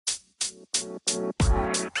Hi,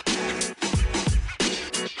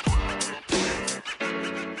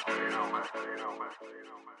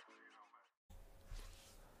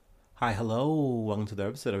 hello. Welcome to the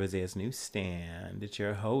episode of Isaiah's Newsstand. It's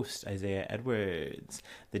your host, Isaiah Edwards.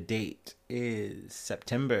 The date is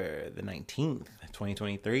September the 19th,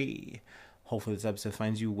 2023. Hopefully this episode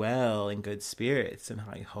finds you well, in good spirits, and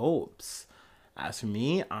high hopes. As for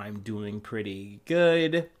me, I'm doing pretty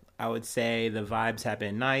good. I would say the vibes have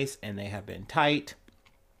been nice and they have been tight.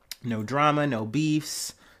 No drama, no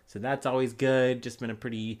beefs. So that's always good. Just been a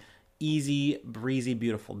pretty easy, breezy,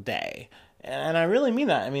 beautiful day. And I really mean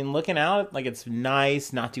that. I mean, looking out, like it's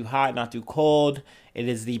nice, not too hot, not too cold. It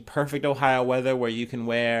is the perfect Ohio weather where you can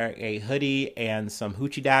wear a hoodie and some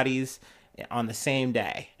hoochie daddies on the same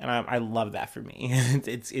day. And I love that for me.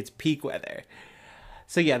 it's peak weather.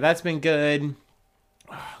 So yeah, that's been good.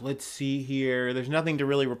 Let's see here. There's nothing to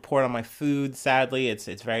really report on my food, sadly. It's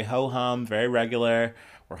very ho-hum, very regular.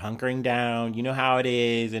 We're hunkering down. You know how it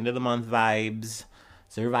is. End of the month vibes.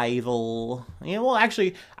 Survival. Yeah, well,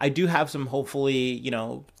 actually, I do have some hopefully,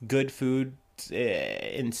 good food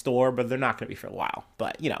in store, but they're not going to be for a while.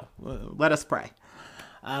 But, let us pray.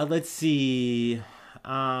 Let's see.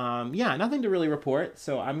 Nothing to really report.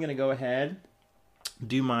 So I'm going to go ahead,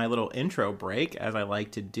 do my little intro break as I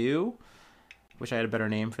like to do. Wish I had a better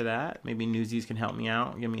name for that. Maybe Newsies can help me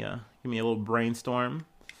out. Give me a little brainstorm.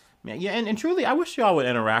 Yeah, and truly, I wish y'all would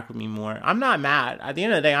interact with me more. I'm not mad. At the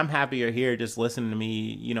end of the day, I'm happy you're here just listening to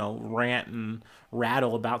me, rant and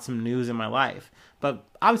rattle about some news in my life. But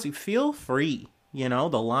obviously, feel free. The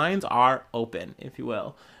lines are open, if you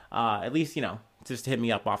will. At least, just hit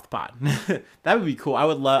me up off the pod. That would be cool. I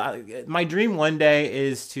would love... My dream one day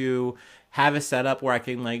is to have a setup where I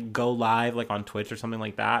can, go live, on Twitch or something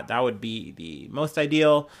like that. That would be the most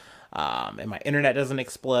ideal. And my internet doesn't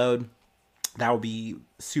explode. That would be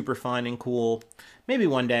super fun and cool. Maybe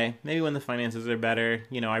one day, maybe when the finances are better,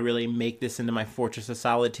 I really make this into my fortress of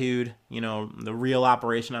solitude, the real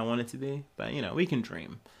operation I want it to be. But, we can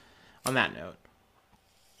dream on that note.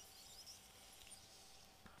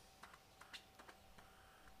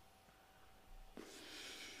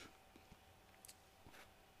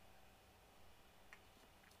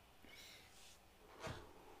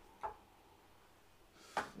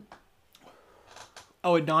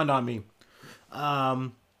 Oh, it dawned on me.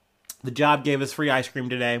 The job gave us free ice cream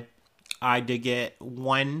today. I did get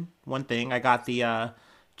one thing. I got the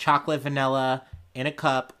chocolate vanilla in a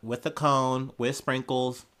cup with a cone with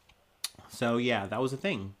sprinkles. So yeah, that was a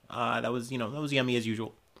thing. That was yummy as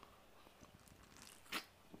usual.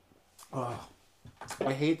 Oh,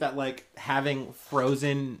 I hate that having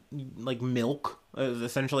frozen milk is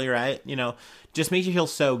essentially right. Just makes you feel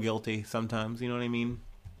so guilty sometimes. You know what I mean?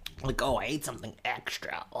 Oh, I ate something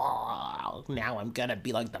extra. Oh, now I'm gonna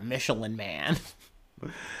be like the Michelin Man.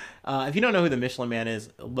 If you don't know who the Michelin Man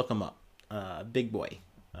is, look him up. Big boy.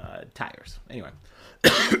 Tires. Anyway.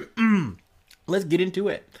 Let's get into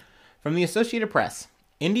it. From the Associated Press.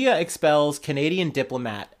 India expels Canadian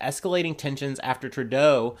diplomat, escalating tensions after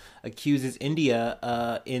Trudeau accuses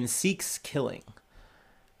India in Sikhs killing.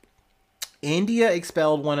 India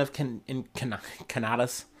expelled one of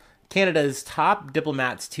Canada's top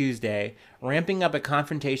diplomats Tuesday, ramping up a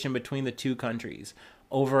confrontation between the two countries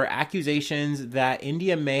over accusations that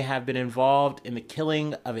India may have been involved in the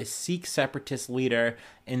killing of a Sikh separatist leader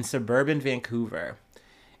in suburban Vancouver.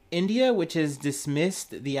 India, which has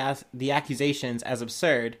dismissed the accusations as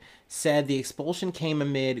absurd, said the expulsion came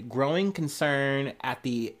amid growing concern at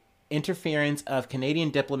the interference of Canadian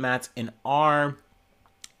diplomats in our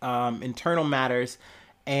internal matters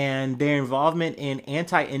and their involvement in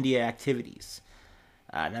anti-India activities.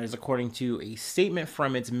 That is according to a statement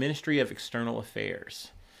from its Ministry of External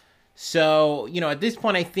Affairs. So, at this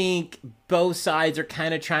point, I think both sides are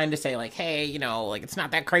kind of trying to say, hey, it's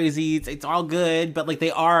not that crazy. It's all good. But,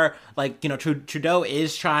 they are, Trudeau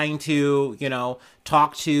is trying to,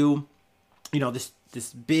 talk to,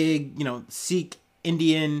 this big, Sikh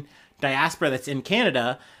Indian diaspora that's in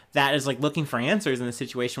Canada that is looking for answers in the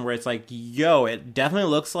situation where it's it definitely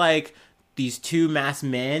looks like these two masked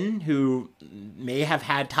men who may have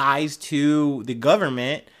had ties to the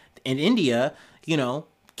government in India,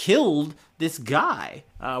 killed this guy,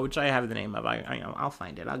 which I have the name of. I'll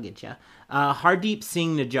find it. I'll get you. Hardeep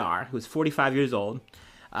Singh Nijjar, who was 45 years old.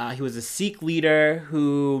 He was a Sikh leader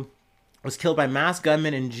who was killed by masked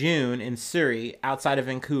gunmen in June in Surrey, outside of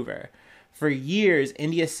Vancouver. For years,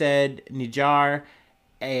 India said Nijjar,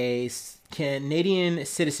 a Canadian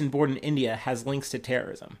citizen born in India, has links to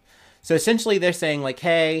terrorism. So essentially they're saying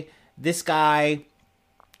hey, this guy,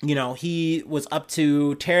 he was up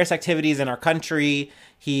to terrorist activities in our country.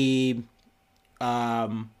 He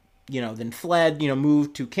then fled,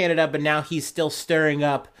 moved to Canada, but now he's still stirring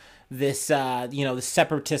up this, the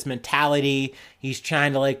separatist mentality. He's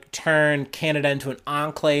trying to like turn Canada into an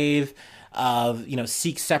enclave of,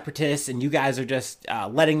 Sikh separatists, and you guys are just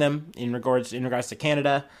letting them in regards to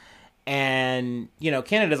Canada. And,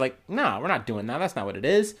 Canada's like, no, we're not doing that. That's not what it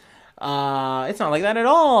is. It's not like that at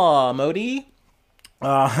all, Modi.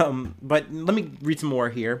 But let me read some more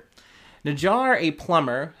here. Najjar, a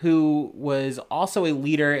plumber who was also a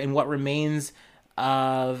leader in what remains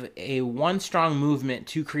of a one-strong movement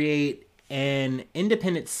to create an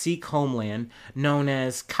independent Sikh homeland known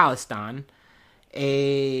as Khalistan,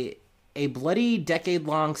 a bloody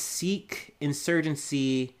decade-long Sikh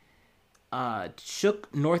insurgency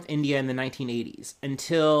shook North India in the 1980s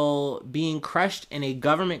until being crushed in a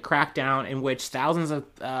government crackdown in which thousands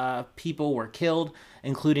of people were killed,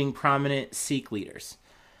 including prominent Sikh leaders.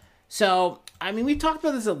 So, we've talked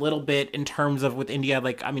about this a little bit in terms of with India.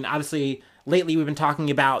 Obviously, lately we've been talking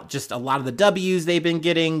about just a lot of the W's they've been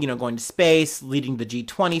getting, going to space, leading the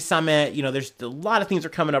G20 summit. There's a lot of things are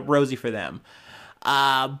coming up rosy for them.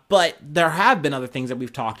 But there have been other things that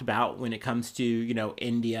we've talked about when it comes to,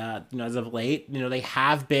 India, as of late. They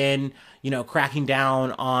have been, cracking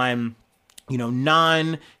down on,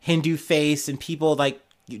 non-Hindu faiths and people like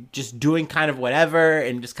just doing kind of whatever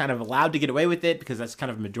and just kind of allowed to get away with it because that's kind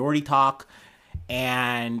of majority talk.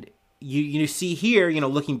 And you see here,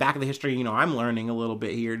 looking back at the history, I'm learning a little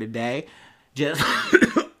bit here today just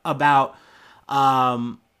about,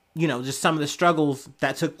 just some of the struggles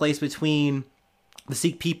that took place between the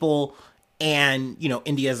Sikh people and,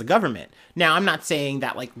 India as a government. Now, I'm not saying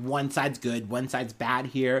that like one side's good, one side's bad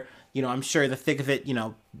here. I'm sure the thick of it,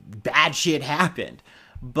 bad shit happened.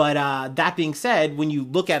 But that being said, when you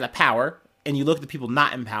look at a power and you look at the people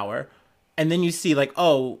not in power, and then you see like,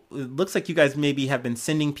 oh, it looks like you guys maybe have been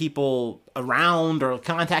sending people around or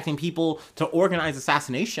contacting people to organize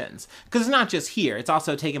assassinations. Because it's not just here. It's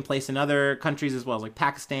also taking place in other countries as well, like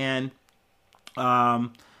Pakistan.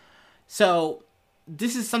 So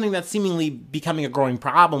this is something that's seemingly becoming a growing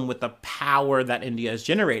problem with the power that India is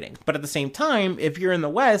generating. But at the same time, if you're in the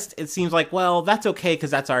West, it seems like, well, that's okay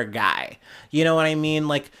because that's our guy. You know what I mean?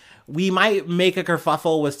 Like, we might make a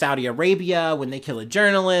kerfuffle with Saudi Arabia when they kill a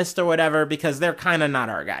journalist or whatever because they're kind of not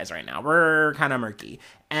our guys right now. We're kind of murky.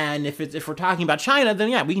 And if we're talking about China, then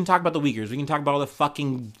yeah, we can talk about the Uyghurs. We can talk about all the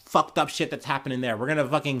fucking fucked up shit that's happening there. We're going to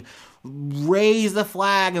fucking raise the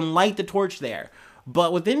flag and light the torch there.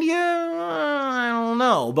 But with India, I don't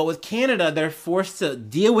know. But with Canada, they're forced to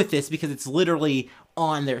deal with this because it's literally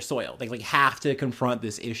on their soil. They like have to confront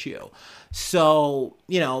this issue. So,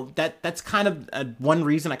 that's kind of one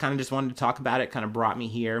reason I kind of just wanted to talk about it. Kind of brought me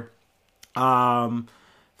here.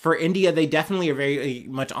 For India, they definitely are very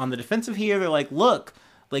much on the defensive here. They're like, look,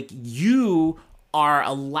 like you are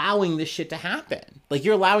allowing this shit to happen. Like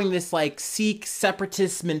you're allowing this like Sikh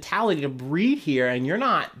separatist mentality to breed here, and you're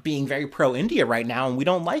not being very pro-India right now, and we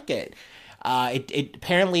don't like it. It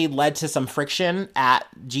apparently led to some friction at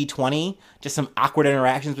G20, just some awkward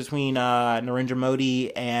interactions between Narendra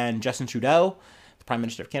Modi and Justin Trudeau, the Prime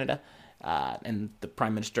Minister of Canada, and the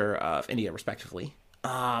Prime Minister of India, respectively.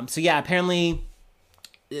 Apparently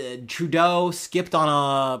Trudeau skipped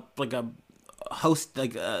on a host,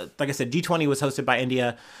 like I said, G20 was hosted by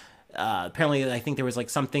India. Apparently, I think there was like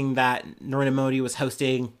something that Narendra Modi was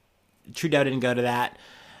hosting. Trudeau didn't go to that.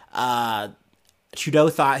 Trudeau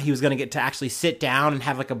thought he was going to get to actually sit down and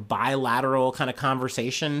have like a bilateral kind of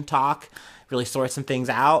conversation talk, really sort some things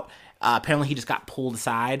out. Apparently he just got pulled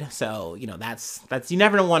aside. So, that's, you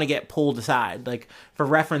never want to get pulled aside. Like for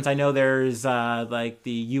reference, I know there's, like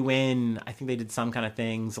the UN, I think they did some kind of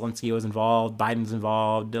thing. Zelensky was involved. Biden's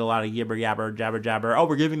involved, did a lot of yibber yabber, jabber jabber. Oh,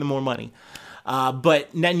 we're giving them more money.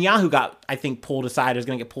 But Netanyahu got, I think, pulled aside, is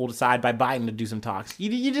going to get pulled aside by Biden to do some talks.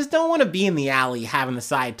 You just don't want to be in the alley having the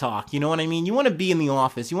side talk. You know what I mean? You want to be in the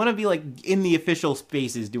office. You want to be like in the official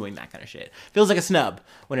spaces doing that kind of shit. Feels like a snub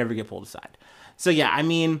whenever you get pulled aside. So yeah,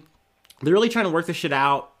 they're really trying to work this shit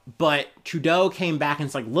out, but Trudeau came back and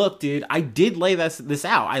it's like, look, dude, I did lay this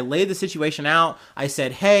out. I laid the situation out. I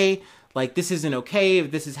said, hey, like, this isn't okay.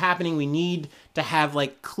 If this is happening, we need to have,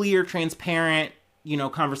 like, clear, transparent,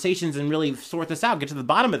 conversations and really sort this out, get to the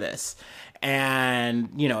bottom of this. And,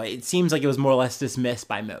 it seems like it was more or less dismissed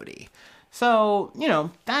by Modi. So,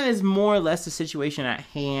 that is more or less the situation at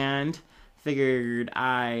hand. Figured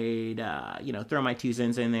I'd, throw my 2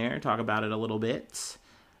 cents in there, talk about it a little bit.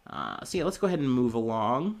 Let's go ahead and move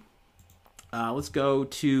along. Let's go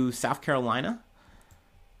to South Carolina.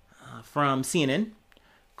 From CNN,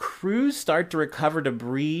 crews start to recover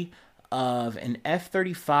debris of an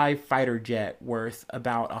F-35 fighter jet worth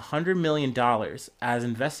about $100 million as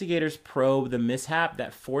investigators probe the mishap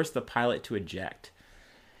that forced the pilot to eject.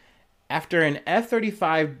 After an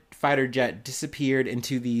F-35 fighter jet disappeared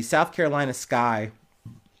into the South Carolina sky,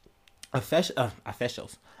 officials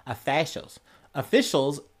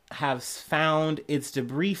have found its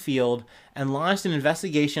debris field and launched an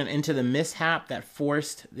investigation into the mishap that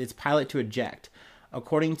forced its pilot to eject,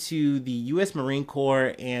 according to the U.S. Marine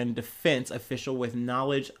Corps and defense official with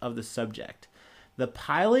knowledge of the subject. The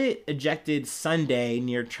pilot ejected Sunday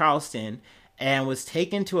near Charleston and was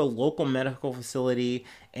taken to a local medical facility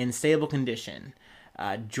in stable condition,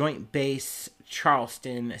 Joint Base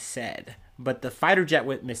Charleston said. But the fighter jet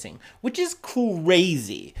went missing, which is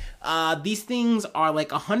crazy. These things are like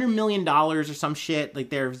 $100 million or some shit. Like,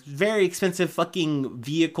 they're very expensive fucking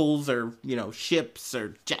vehicles or, you know, ships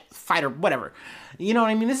or jet fighter, whatever. You know what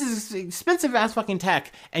I mean? This is expensive ass fucking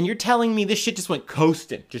tech. And you're telling me this shit just went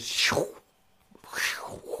coasting. Just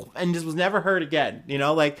and just was never heard again, you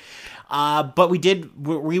know? Like, but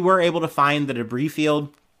we were able to find the debris field.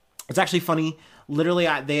 It's actually funny. Literally,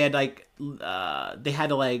 they had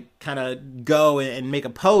to like kind of go and make a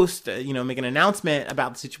post, you know, make an announcement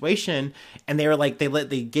about the situation. And they were like,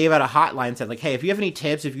 they gave out a hotline, said like, hey, if you have any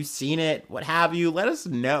tips, if you've seen it, what have you, let us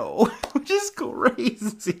know, which is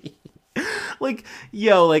crazy. Like,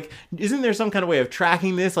 yo, like, isn't there some kind of way of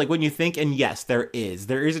tracking this? Like, when you think, and yes, there is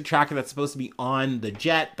a tracker that's supposed to be on the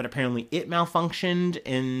jet, but apparently it malfunctioned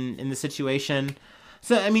in the situation.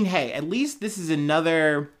 So, I mean, hey, at least this is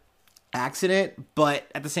another accident, but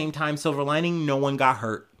at the same time, silver lining, no one got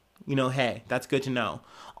hurt. You know, hey, that's good to know.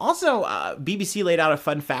 Also, BBC laid out a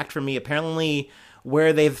fun fact for me. Apparently,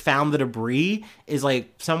 where they've found the debris is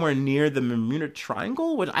like somewhere near the Bermuda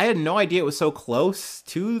Triangle, which I had no idea it was so close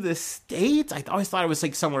to the States. I always thought it was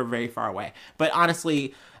like somewhere very far away. But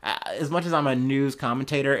honestly, as much as I'm a news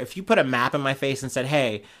commentator, if you put a map in my face and said,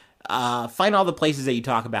 hey, find all the places that you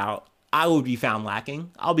talk about, I would be found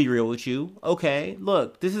lacking. I'll be real with you. Okay,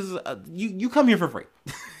 look, this is you come here for free.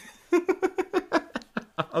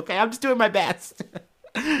 Okay, I'm just doing my best.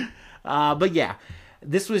 But yeah,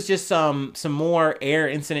 this was just some more air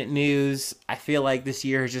incident news. I feel like this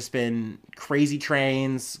year has just been crazy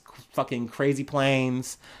trains, fucking crazy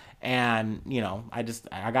planes, and you know, I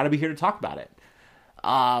got to be here to talk about it.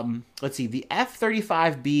 Let's see, the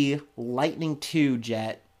F-35B Lightning II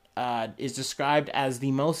jet is described as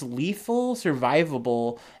the most lethal,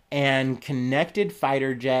 survivable, and connected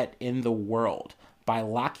fighter jet in the world by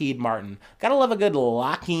Lockheed Martin. Gotta love a good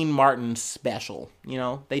Lockheed Martin special. You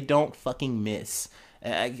know, they don't fucking miss.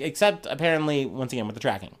 Except, apparently, once again, with the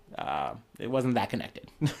tracking. It wasn't that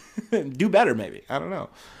connected. Do better, maybe. I don't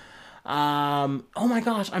know. Oh my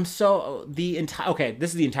gosh, okay,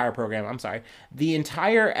 this is the entire program. I'm sorry. The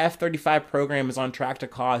entire F-35 program is on track to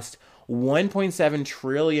cost $1.7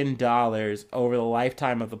 trillion over the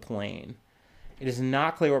lifetime of the plane. It is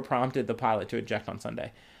not clear what prompted the pilot to eject on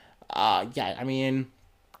Sunday. Yeah, I mean,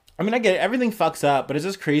 I get it. Everything fucks up, but it's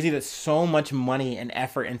just crazy that so much money and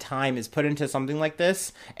effort and time is put into something like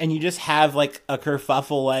this, and you just have, like, a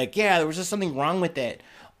kerfuffle, like, yeah, there was just something wrong with it.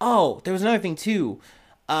 Oh, there was another thing, too.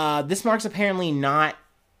 This marks apparently not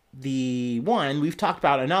the one. We've talked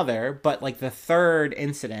about another, but, like, the third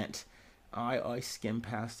incident. I skimmed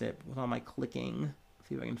past it with all my clicking.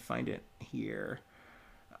 See if I can find it here.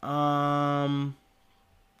 Here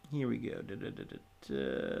we go.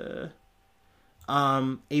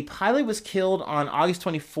 A pilot was killed on August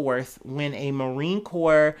 24th when a Marine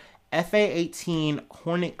Corps FA-18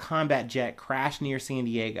 Hornet combat jet crashed near San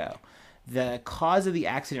Diego. The cause of the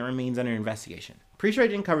accident remains under investigation. Pretty sure I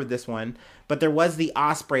didn't cover this one, but there was the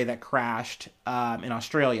Osprey that crashed in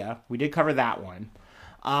Australia. We did cover that one.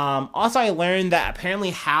 Also, I learned that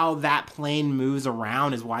apparently how that plane moves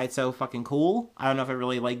around is why it's so fucking cool. I don't know if it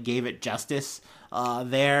really, like, gave it justice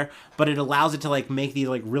there, but it allows it to, like, make these,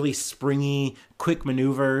 like, really springy, quick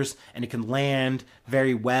maneuvers, and it can land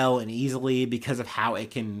very well and easily because of how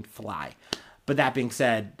it can fly. But that being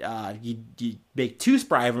said, you make too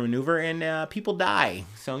spry of a maneuver and people die.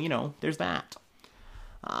 So, you know, there's that.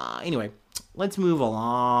 Anyway, let's move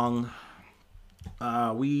along.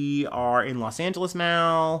 We are in Los Angeles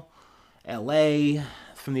now, LA.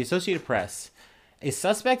 From the Associated Press, a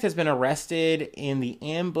suspect has been arrested in the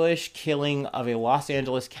ambush killing of a Los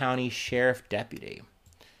Angeles County Sheriff deputy.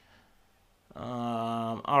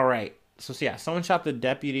 All right. So yeah, someone shot the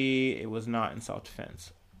deputy. It was not in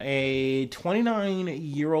self-defense. A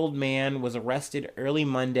 29-year-old man was arrested early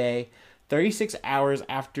Monday, 36 hours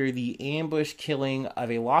after the ambush killing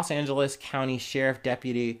of a Los Angeles County Sheriff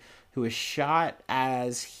deputy who was shot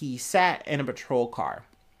as he sat in a patrol car.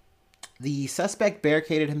 The suspect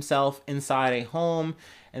barricaded himself inside a home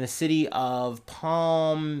in the city of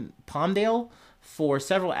Palmdale for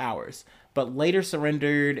several hours, but later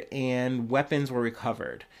surrendered and weapons were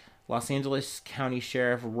recovered. Los Angeles County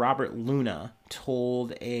Sheriff Robert Luna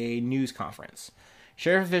told a news conference.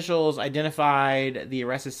 Sheriff officials identified the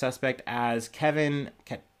arrested suspect as Kevin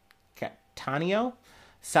Catanio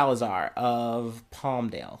Salazar of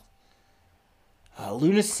Palmdale.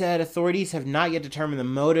 Luna said authorities have not yet determined the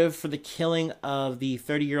motive for the killing of the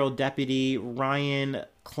 30-year-old deputy Ryan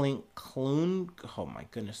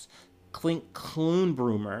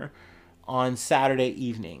Klinkklunbroomer on Saturday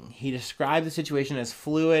evening. He described the situation as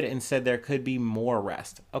fluid and said there could be more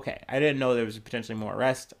arrest. Okay, I didn't know there was potentially more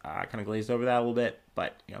arrest. I kind of glazed over that a little bit,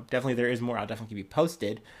 but definitely there is more. I'll definitely keep you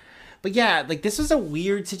posted. But yeah, this was a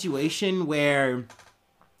weird situation where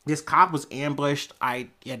this cop was ambushed. I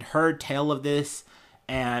had heard tale of this,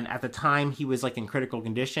 and at the time he was in critical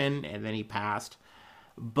condition, and then he passed.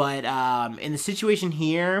 But in the situation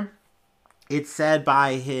here, it's said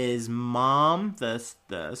by his mom, the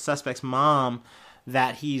suspect's mom,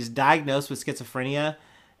 that he's diagnosed with schizophrenia,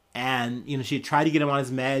 and she tried to get him on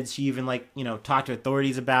his meds. She even talked to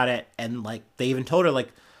authorities about it, and they even told her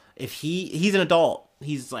if he's an adult,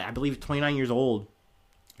 he's I believe 29 years old.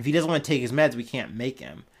 If he doesn't want to take his meds, we can't make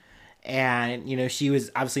him. And she was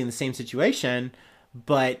obviously in the same situation,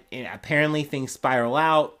 but apparently things spiral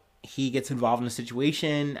out. He gets involved in a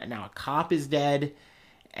situation, and now a cop is dead.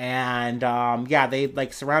 And they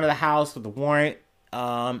surrounded the house with a warrant.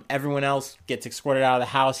 Everyone else gets escorted out of the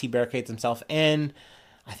house. He barricades himself in.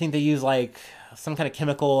 I think they use some kind of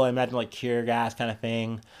chemical, I imagine tear gas kind of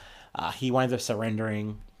thing. He winds up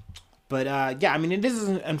surrendering. But it is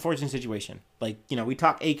an unfortunate situation. We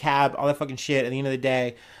talk ACAB, all that fucking shit. At the end of the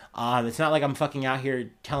day, it's not like I'm fucking out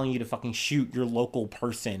here telling you to fucking shoot your local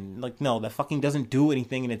person. No, that fucking doesn't do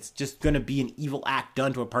anything, and it's just gonna be an evil act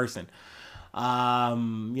done to a person.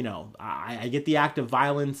 I get the act of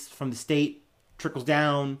violence from the state trickles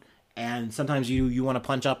down, and sometimes you want to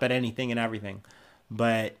punch up at anything and everything,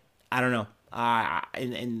 but I don't know.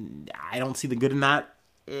 And I don't see the good in that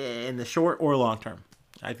in the short or long term.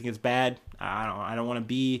 I think it's bad. I don't want to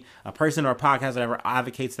be a person or a podcast that ever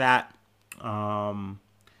advocates that. But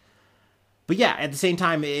yeah, at the same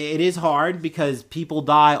time, it is hard because people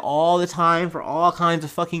die all the time for all kinds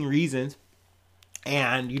of fucking reasons.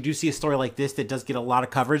 And you do see a story like this that does get a lot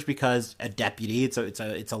of coverage because a deputy,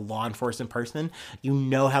 it's a law enforcement person.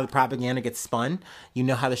 How the propaganda gets spun.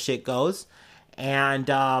 How the shit goes. And,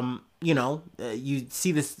 you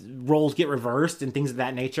see this roles get reversed and things of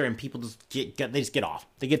that nature, and people just get off.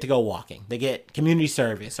 They get to go walking. They get community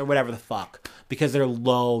service or whatever the fuck because they're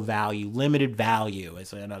low value, limited value,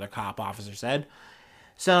 as another cop officer said.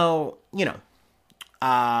 So, it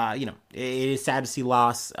is sad to see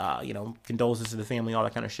loss, condolences to the family, all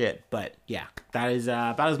that kind of shit. But yeah, that is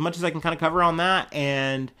about as much as I can kind of cover on that.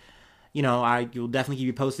 And, I will definitely keep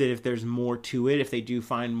you posted if there's more to it, if they do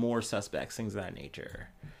find more suspects, things of that nature.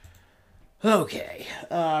 Okay,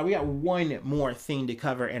 we got one more thing to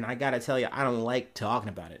cover, and I gotta tell you, I don't like talking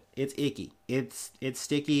about it. It's icky. It's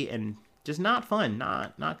sticky and just not fun.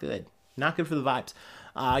 Not good. Not good for the vibes.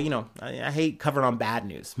 I hate covering on bad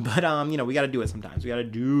news, but, we got to do it sometimes. We got to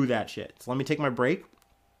do that shit. So let me take my break,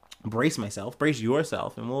 brace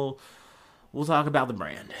yourself, and we'll talk about the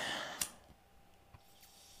brand.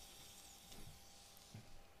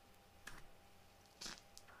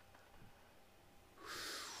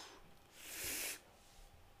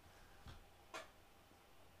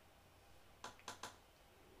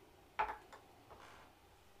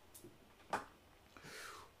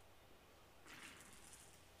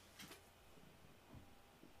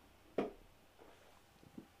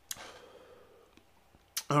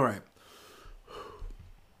 All right.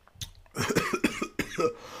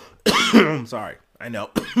 I'm sorry. I know.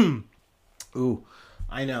 Ooh,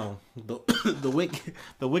 I know. The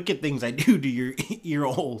wicked things I do to your ear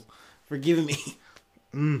holes. Forgive me.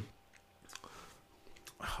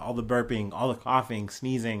 All the burping, all the coughing,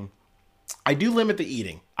 sneezing. I do limit the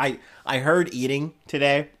eating. I heard eating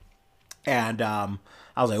today, and I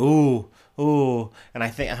was like, ooh. And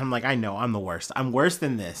I know I'm the worst. I'm worse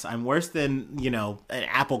than this. I'm worse than, an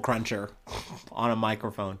apple cruncher on a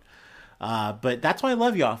microphone. But that's why I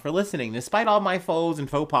love y'all for listening. Despite all my foes and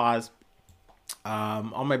faux pas,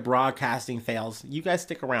 all my broadcasting fails, you guys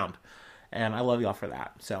stick around. And I love y'all for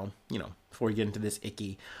that. So, before we get into this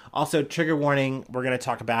icky. Also, trigger warning, we're going to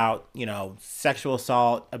talk about, sexual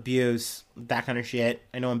assault, abuse, that kind of shit.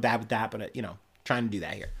 I know I'm bad with that, but, trying to do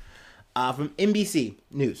that here. From NBC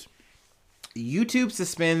News. YouTube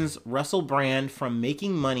suspends Russell Brand from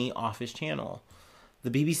making money off his channel. The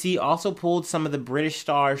BBC also pulled some of the British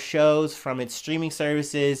Star shows from its streaming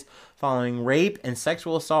services following rape and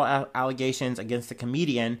sexual assault allegations against the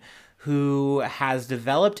comedian, who has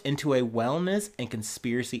developed into a wellness and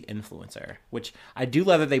conspiracy influencer. Which I do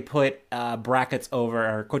love that they put brackets over,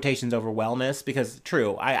 or quotations over, wellness, because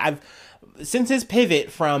true, I've since his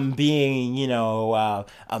pivot from being, a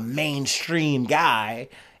mainstream guy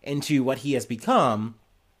into what he has become,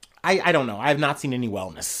 I don't know. I have not seen any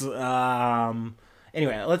wellness.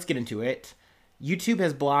 Anyway, let's get into it. YouTube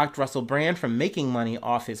has blocked Russell Brand from making money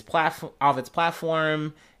off its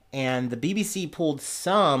platform, and the BBC pulled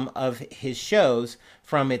some of his shows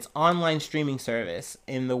from its online streaming service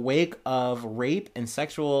in the wake of rape and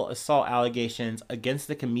sexual assault allegations against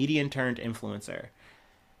the comedian turned influencer.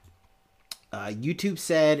 YouTube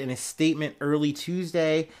said in a statement early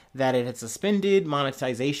Tuesday that it had suspended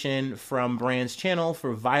monetization from Brand's channel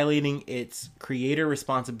for violating its creator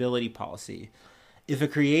responsibility policy. If a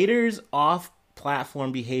creator's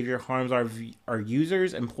off-platform behavior harms our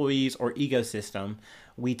users, employees, or ecosystem,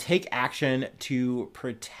 we take action to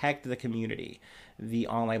protect the community, the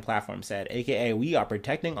online platform said, aka we are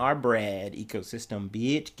protecting our bread ecosystem,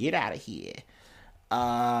 bitch. Get out of here.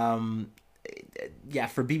 Yeah,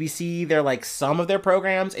 for BBC, they're like some of their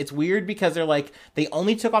programs. It's weird because they're like, they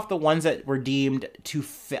only took off the ones that were deemed to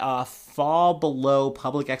fall below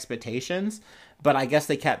public expectations. But I guess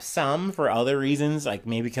they kept some for other reasons, like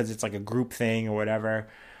maybe because it's like a group thing or whatever.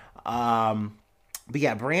 But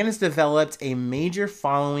yeah, Brand has developed a major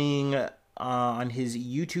following on his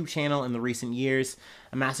YouTube channel in the recent years,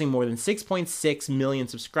 amassing more than 6.6 million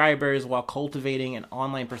subscribers while cultivating an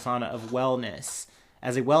online persona of wellness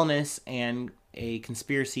and a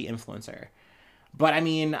conspiracy influencer. But I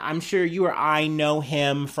mean, I'm sure you or I know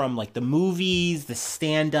him from like the movies, the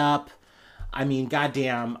stand-up. I mean,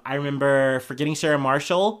 goddamn, I remember Forgetting Sarah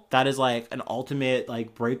Marshall. That is like an ultimate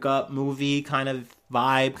like breakup movie kind of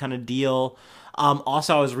vibe, kind of deal.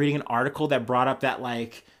 Also, I was reading an article that brought up that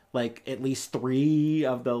like at least 3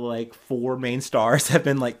 of the like 4 main stars have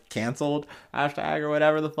been like canceled, hashtag or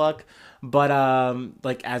whatever the fuck. But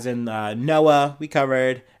like as in Noah, we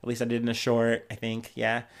covered, at least I did in a short, I think,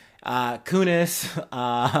 yeah. Kunis,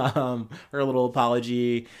 her little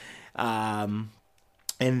apology.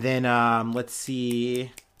 And then let's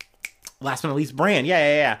see, last but not least, Brand.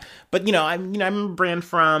 Yeah. But I remember Brand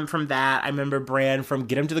from that. I remember Brand from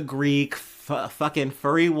Get Him to the Greek, fucking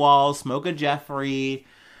Furry Walls, Smoke a Jeffrey.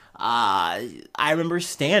 I remember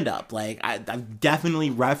stand up. Like I've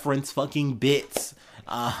definitely referenced fucking bits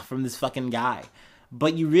from this fucking guy.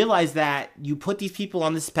 But you realize that you put these people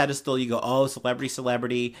on this pedestal, you go, oh,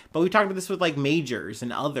 celebrity. But we talked about this with like Majors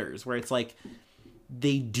and others, where it's like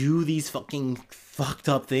they do these fucking fucked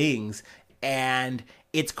up things. And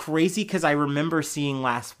it's crazy because I remember seeing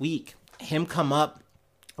last week him come up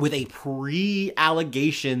with a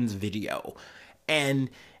pre-allegations video. And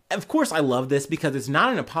of course I love this because it's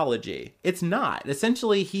not an apology. It's not.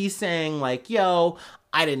 Essentially, he's saying like, yo,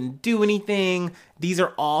 I didn't do anything. These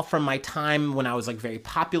are all from my time when I was like very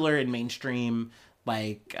popular in mainstream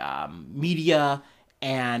like media,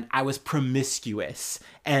 and I was promiscuous,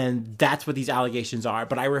 and that's what these allegations are.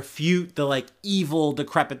 But I refute the like evil,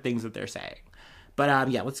 decrepit things that they're saying. But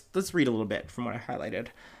yeah, let's read a little bit from what I highlighted.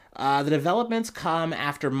 The developments come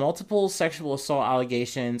after multiple sexual assault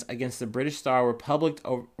allegations against the British star were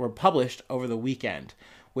published over the weekend,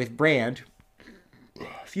 with Brand,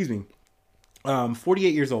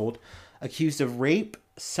 48 years old, accused of rape,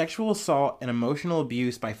 sexual assault, and emotional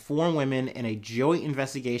abuse by 4 women in a joint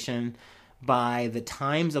investigation by the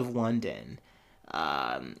Times of London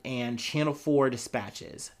and Channel 4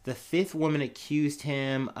 dispatches. The 5th woman accused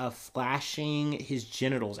him of flashing his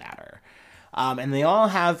genitals at her. And they all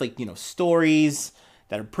have stories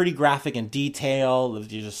that are pretty graphic in detail of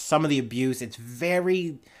just some of the abuse. It's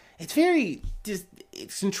very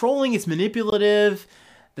it's controlling, it's manipulative,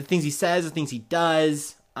 the things he says, the things he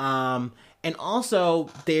does. And also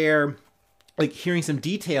they're like hearing some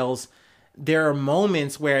details. There are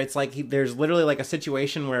moments where it's like there's literally like a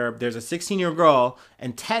situation where there's a 16-year-old girl,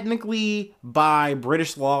 and technically by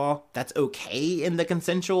British law, that's okay in the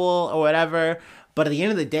consensual or whatever. But at the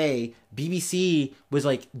end of the day, BBC was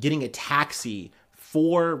like getting a taxi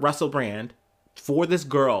for Russell Brand, for this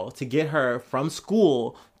girl, to get her from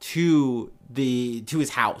school to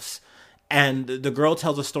his house. And the girl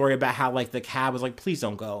tells a story about how like the cab was like, please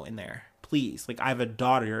don't go in there. Please. Like, I have a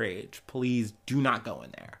daughter your age. Please do not go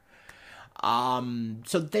in there.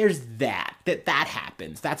 So there's that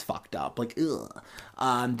happens. That's fucked up. Like, ugh.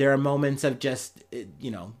 There are moments of just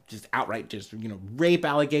outright just, rape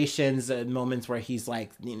allegations, moments where he's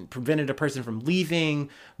like prevented a person from leaving,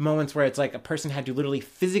 moments where it's like a person had to literally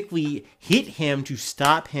physically hit him to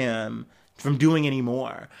stop him from doing any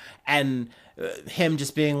more. And him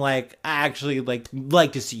just being like, I actually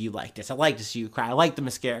like to see you like this. I like to see you cry. I like the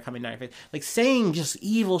mascara coming down your face. Like saying just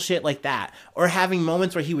evil shit like that, or having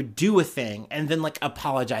moments where he would do a thing and then like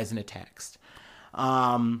apologize in a text.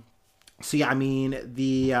 So yeah, I mean,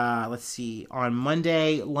 let's see. On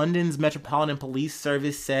Monday, London's Metropolitan Police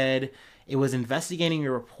Service said it was investigating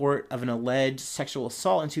a report of an alleged sexual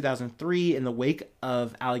assault in 2003 in the wake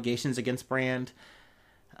of allegations against Brand.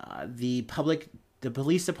 The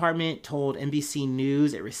police department told NBC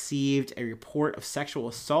News it received a report of sexual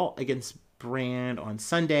assault against Brand on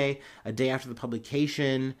Sunday, a day after the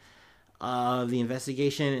publication of the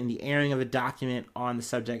investigation and the airing of a document on the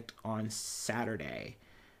subject on Saturday.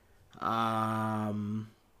 So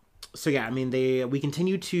yeah, I mean, we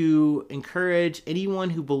continue to encourage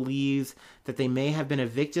anyone who believes that they may have been a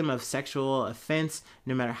victim of sexual offense,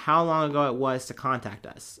 no matter how long ago it was, to contact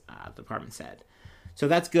us, the department said. So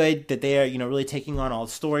that's good that they are, really taking on all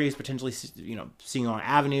the stories, potentially, seeing all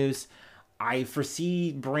avenues. I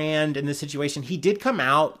foresee Brand in this situation. He did come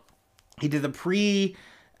out. He did the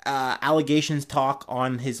allegations talk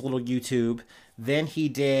on his little YouTube. Then he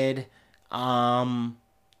did a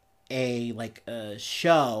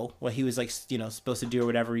show where he was supposed to do or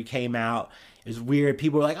whatever. He came out. It was weird.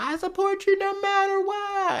 People were like, I support you no matter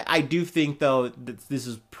what. I do think, though, that this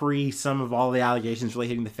is some of all the allegations really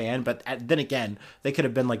hitting the fan. But then again, they could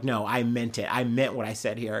have been like, no, I meant it. I meant what I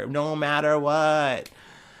said here. No matter what.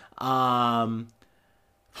 But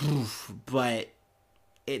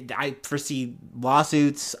I foresee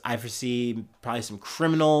lawsuits. I foresee probably some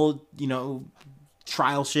criminal,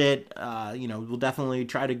 trial shit. We'll definitely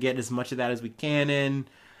try to get as much of that as we can in.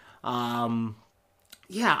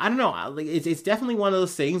 Yeah, I don't know. Like, it's definitely one of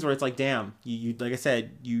those things where it's like, damn, you like I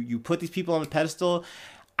said, you put these people on the pedestal.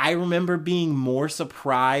 I remember being more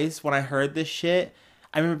surprised when I heard this shit.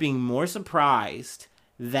 I remember being more surprised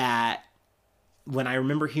that when I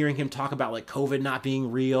remember hearing him talk about like COVID not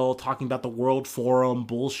being real, talking about the World Forum,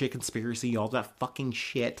 bullshit, conspiracy, all that fucking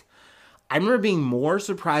shit. I remember being more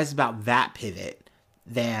surprised about that pivot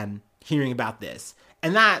than hearing about this.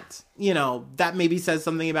 And that, that maybe says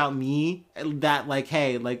something about me, that like,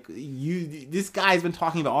 hey, like this guy's been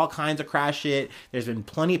talking about all kinds of crash shit. There's been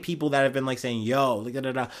plenty of people that have been like saying, yo, like, da,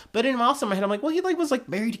 da, da. But in also my head, I'm like, well, he was like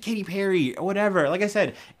married to Katy Perry or whatever. Like I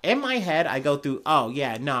said, in my head, I go through, oh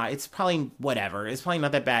yeah, nah, it's probably whatever. It's probably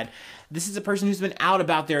not that bad. This is a person who's been out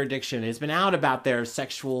about their addiction. It's been out about their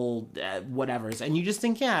sexual whatevers. And you just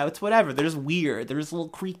think, yeah, it's whatever. They're just weird. They're just a little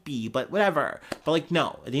creepy, but whatever. But like,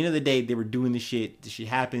 no, at the end of the day, they were doing the shit. The shit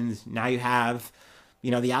happens. Now you have,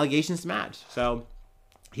 the allegations to match. So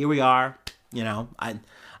here we are. I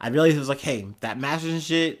realized it was like, hey, that Masters and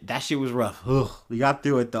shit, that shit was rough. Ugh, we got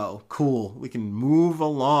through it though. Cool. We can move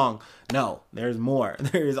along. No, there's more.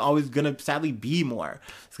 There's always going to sadly be more.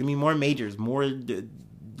 It's going to be more majors, more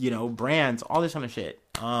brands, all this kind of shit.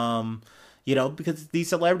 Because these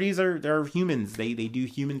celebrities they're humans. They do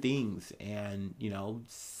human things. And,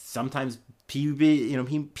 sometimes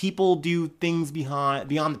people do things beyond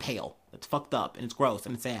the pale. It's fucked up and it's gross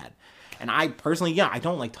and it's sad. And I personally, I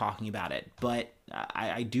don't like talking about it, but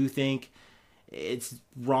I do think it's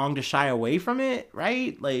wrong to shy away from it,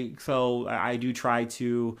 right? Like, so I do try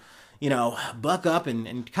to, buck up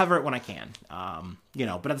and cover it when I can,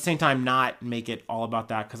 but at the same time, not make it all about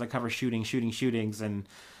that, because I cover shootings, and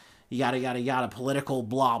yada, political,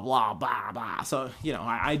 blah, blah, blah, blah. So,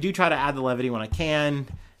 I do try to add the levity when I can,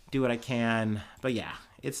 do what I can, but yeah,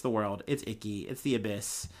 it's the world, it's icky, it's the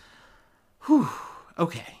abyss. Whew.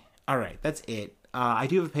 Okay. All right. That's it. I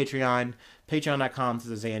do have a Patreon,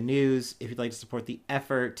 patreon.com/Isaiah News. If you'd like to support the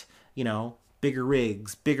effort, bigger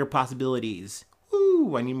rigs, bigger possibilities.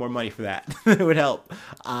 Woo, I need more money for that. It would help.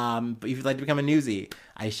 But if you'd like to become a newsie,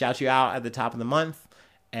 I shout you out at the top of the month.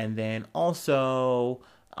 And then also,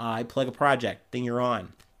 I plug a project, thing you're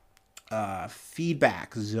on.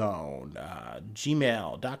 Feedback zone,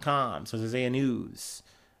 gmail.com. So it's Isaiah News,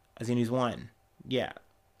 Isaiah News 1. Yeah.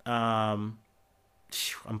 I'm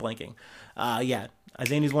blanking. Isaiah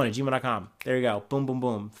News 1 at gmail.com. There you go. Boom, boom,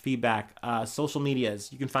 boom. Feedback. Social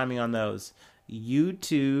medias. You can find me on those.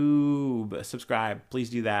 YouTube. Subscribe. Please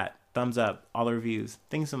do that. Thumbs up. All the reviews.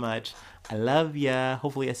 Thanks so much. I love ya.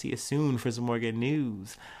 Hopefully I see you soon for some more good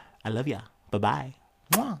news. I love ya. Bye-bye.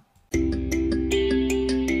 Mwah.